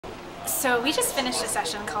So we just finished a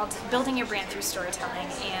session called Building Your Brand Through Storytelling,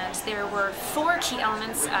 and there were 4 key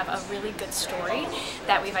elements of a really good story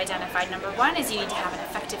that we've identified. Number 1 is you need to have an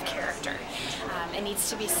effective character. It needs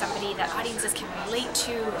to be somebody that audiences can relate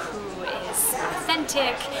to, who is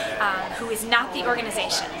authentic, who is not the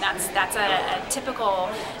organization. That's a typical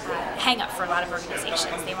hang-up for a lot of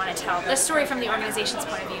organizations. They want to tell the story from the organization's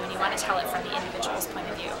point of view, and you want to tell it from the individual's point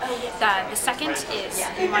of view. The second is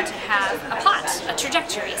you want to have a plot, a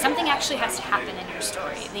trajectory. Something actually has to happen in your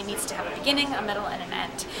story. It needs to have a beginning, a middle, and an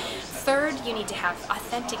end. Third, you need to have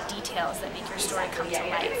authentic details that make your story come to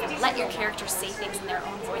life and let your characters say things in their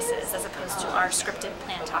own voices as opposed to our scripted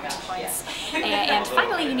planned talking points. And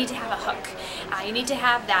finally, you need to have a hook. You need to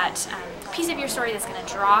have that piece of your story that's going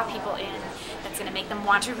to draw people in, that's going to make them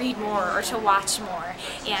want to read more or to watch more.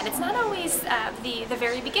 And it's not always the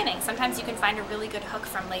very beginning. Sometimes you can find a really good hook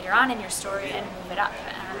from later on in your story and move it up.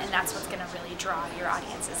 And that's what's going to really draw your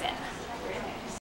audiences in.